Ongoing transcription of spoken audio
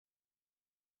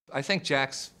I think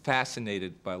Jack's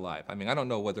fascinated by life. I mean, I don't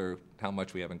know how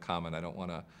much we have in common. I don't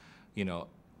want to,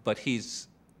 but he's,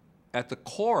 at the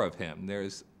core of him,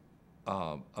 there's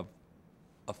a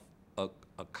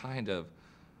kind of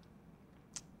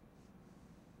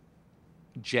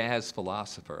jazz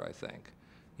philosopher, I think,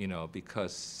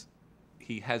 because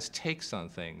he has takes on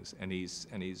things, and he's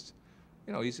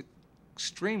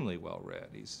extremely well read.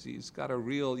 He's got a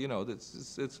real,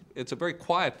 it's a very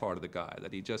quiet part of the guy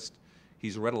that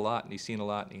he's read a lot, and he's seen a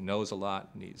lot, and he knows a lot,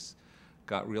 and he's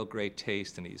got real great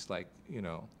taste, and he's like,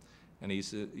 and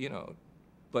he's,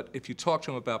 but if you talk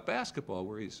to him about basketball,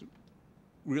 where he's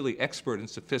really expert and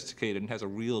sophisticated and has a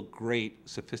real great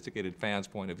sophisticated fan's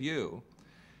point of view,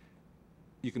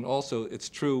 you can also, it's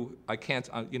true, I can't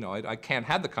have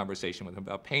the conversation with him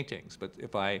about paintings, but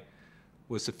if I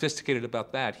was sophisticated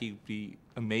about that, he'd be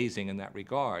amazing in that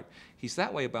regard. He's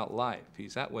that way about life.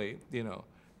 He's that way,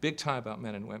 big time about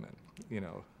men and women,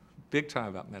 big time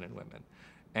about men and women.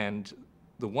 And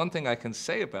the one thing I can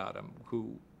say about him,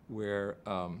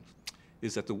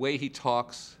 is that the way he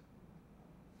talks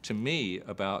to me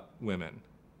about women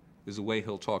is the way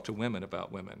he'll talk to women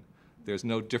about women. There's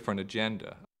no different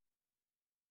agenda.